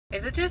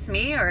Is it just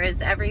me, or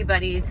is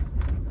everybody's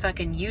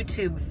fucking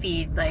YouTube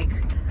feed like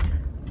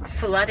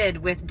flooded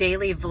with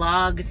daily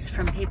vlogs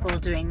from people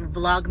doing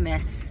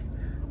Vlogmas?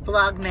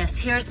 Vlogmas,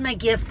 here's my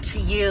gift to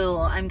you.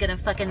 I'm gonna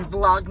fucking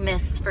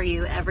Vlogmas for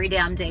you every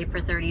damn day for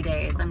 30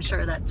 days. I'm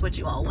sure that's what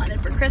you all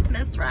wanted for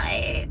Christmas,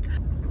 right?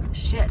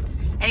 Shit.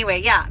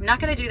 Anyway, yeah, I'm not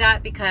gonna do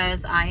that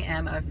because I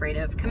am afraid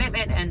of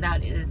commitment, and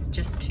that is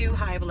just too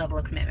high of a level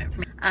of commitment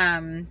for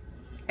me.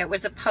 It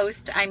was a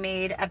post I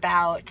made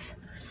about,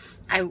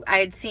 I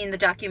had seen the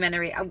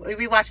documentary.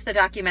 We watched the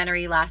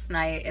documentary last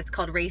night. It's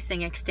called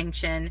Racing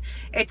Extinction.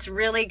 It's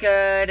really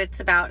good. It's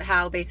about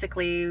how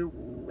basically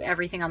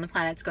everything on the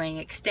planet's going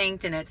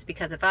extinct, and it's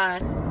because of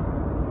us.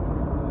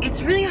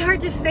 It's really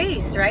hard to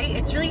face, right?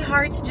 It's really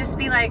hard to just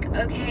be like,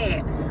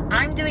 okay,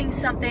 I'm doing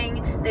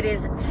something that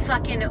is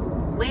fucking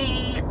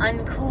way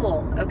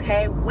uncool,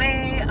 okay?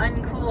 Way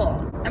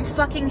uncool. I'm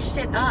fucking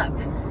shit up,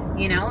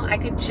 you know? I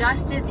could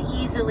just as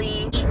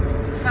easily eat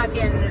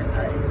fucking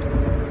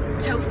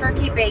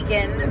tofurkey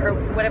bacon or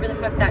whatever the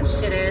fuck that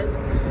shit is.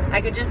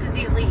 I could just as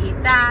easily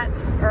eat that,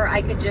 or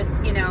I could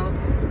just, you know,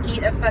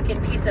 eat a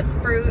fucking piece of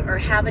fruit or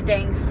have a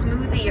dang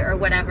smoothie or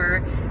whatever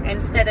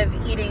instead of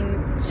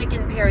eating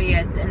chicken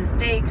periods and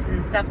steaks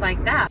and stuff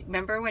like that.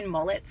 Remember when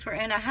mullets were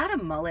in? I had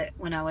a mullet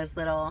when I was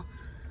little.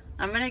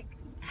 I'm gonna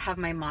have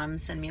my mom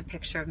send me a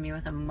picture of me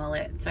with a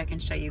mullet so I can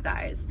show you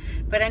guys.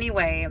 But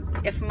anyway,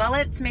 if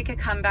mullets make a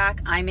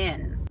comeback, I'm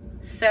in.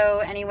 So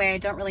anyway, I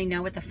don't really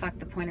know what the fuck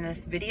the point of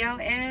this video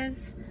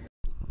is.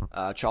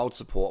 Child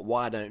support.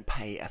 Why I don't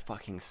pay a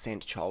fucking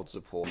cent child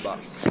support, but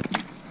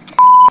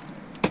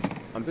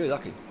I'm very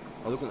lucky.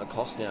 I look at the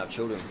cost now of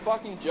children. It's a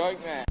fucking joke,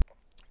 man.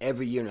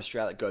 Every year in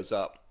Australia it goes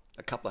up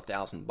a couple of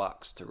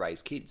 $1,000 to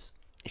raise kids.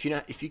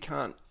 If you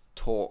can't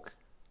talk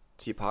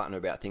to your partner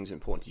about things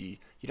important to you,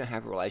 you don't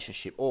have a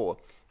relationship, or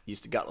you're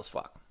just a gutless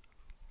fuck.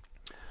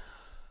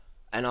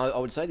 And I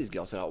would say to these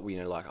girls that,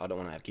 you know, like, I don't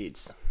want to have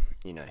kids.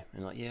 You know,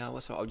 and like, yeah, well,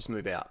 so I'll just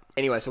move out.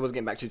 Anyway, so I was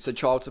getting back to it. So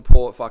child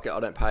support, fuck it, I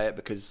don't pay it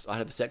because I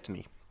had a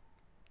vasectomy.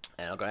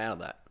 And I got out of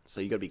that.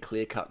 So you got to be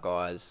clear cut,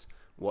 guys,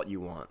 what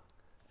you want.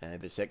 And a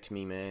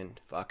vasectomy, man,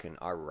 fucking,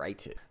 I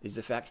rate it. Is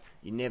the fact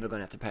you're never going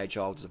to have to pay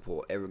child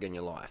support ever again in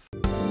your life.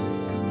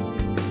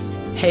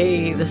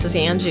 Hey, this is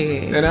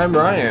Angie. And I'm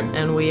Ryan.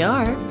 And we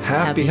are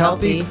Happy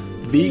Healthy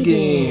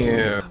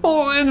Vegan.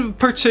 Well, in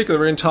particular,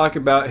 we're going to talk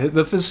about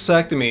the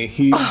vasectomy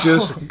he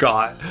just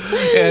got.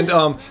 And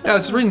I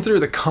was reading through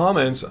the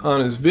comments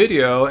on his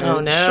video,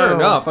 and sure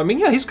enough, I mean,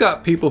 yeah, he's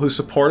got people who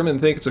support him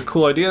and think it's a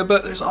cool idea,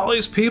 but there's all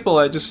these people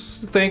that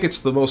just think it's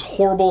the most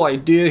horrible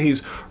idea.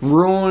 He's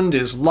ruined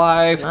his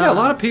life. Yeah, a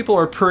lot of people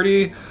are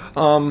pretty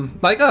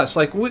like us.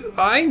 Like,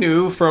 I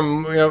knew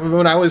from, you know,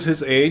 when I was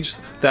his age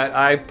that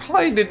I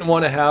probably didn't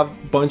want to have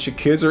a bunch of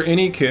kids or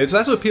any kids.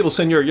 That's what people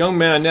say. You're a young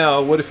man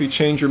now. What if you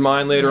change your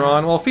mind later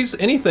on? Well, if he's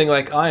anything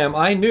like I am,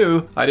 I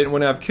knew I didn't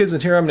want to have kids,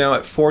 and here I'm now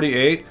at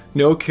 48,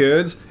 no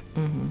kids.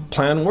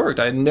 Plan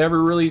worked. I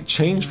never really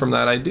changed from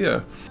that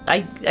idea.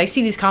 I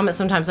see these comments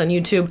sometimes on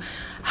YouTube.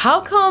 How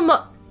come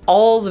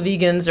all the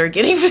vegans are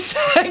getting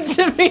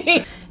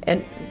vasectomy?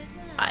 And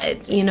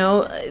you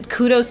know,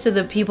 kudos to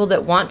the people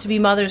that want to be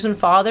mothers and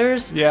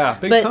fathers. Yeah,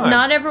 big but time.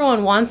 Not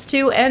everyone wants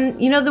to.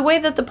 And, you know, the way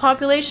that the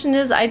population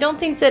is, I don't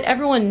think that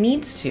everyone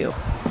needs to.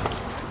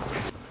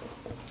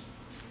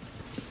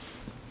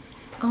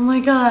 Oh my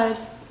god.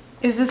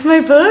 Is this my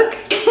book?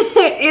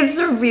 It's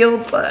a real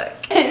book.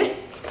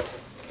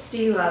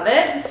 Do you love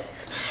it?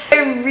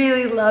 I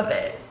really love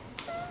it.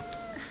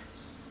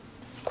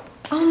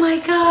 Oh my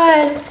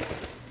god.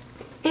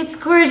 It's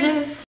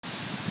gorgeous.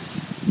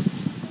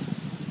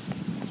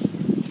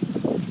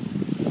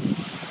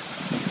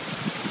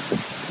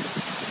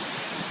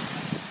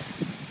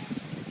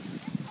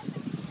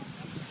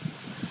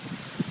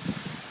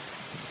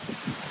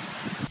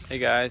 Hey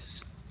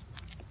guys,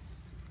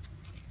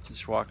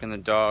 just walking the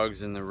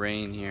dogs in the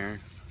rain here.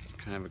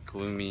 Kind of a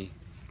gloomy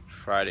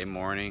Friday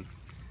morning.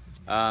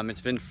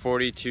 It's been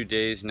 42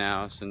 days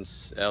now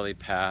since Ellie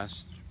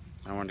passed.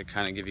 I wanted to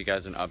kind of give you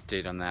guys an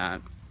update on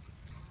that.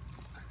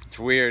 It's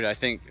weird. I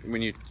think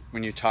when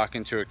you talk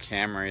into a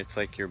camera, it's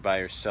like you're by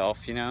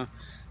yourself, you know?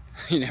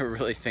 You never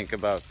really think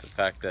about the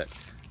fact that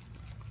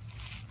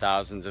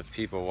thousands of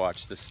people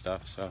watch this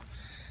stuff. So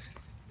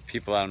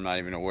people I'm not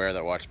even aware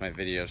that watch my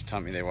videos tell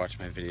me they watch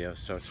my videos,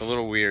 so it's a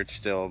little weird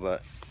still,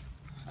 but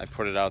I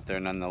put it out there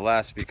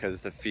nonetheless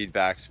because the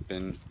feedback's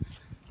been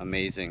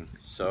amazing.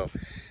 So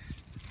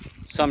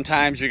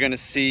sometimes you're gonna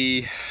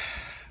see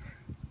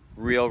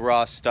real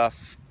raw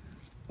stuff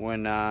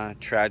when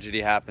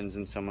tragedy happens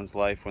in someone's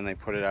life, when they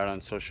put it out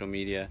on social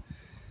media,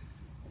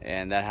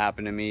 and that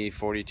happened to me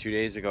 42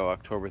 days ago,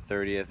 October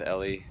 30th.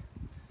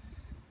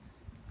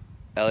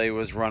 Ellie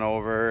was run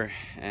over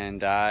and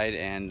died,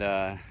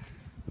 and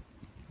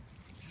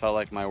felt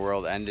like my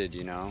world ended,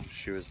 you know.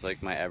 She was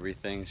like my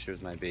everything. She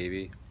was my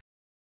baby.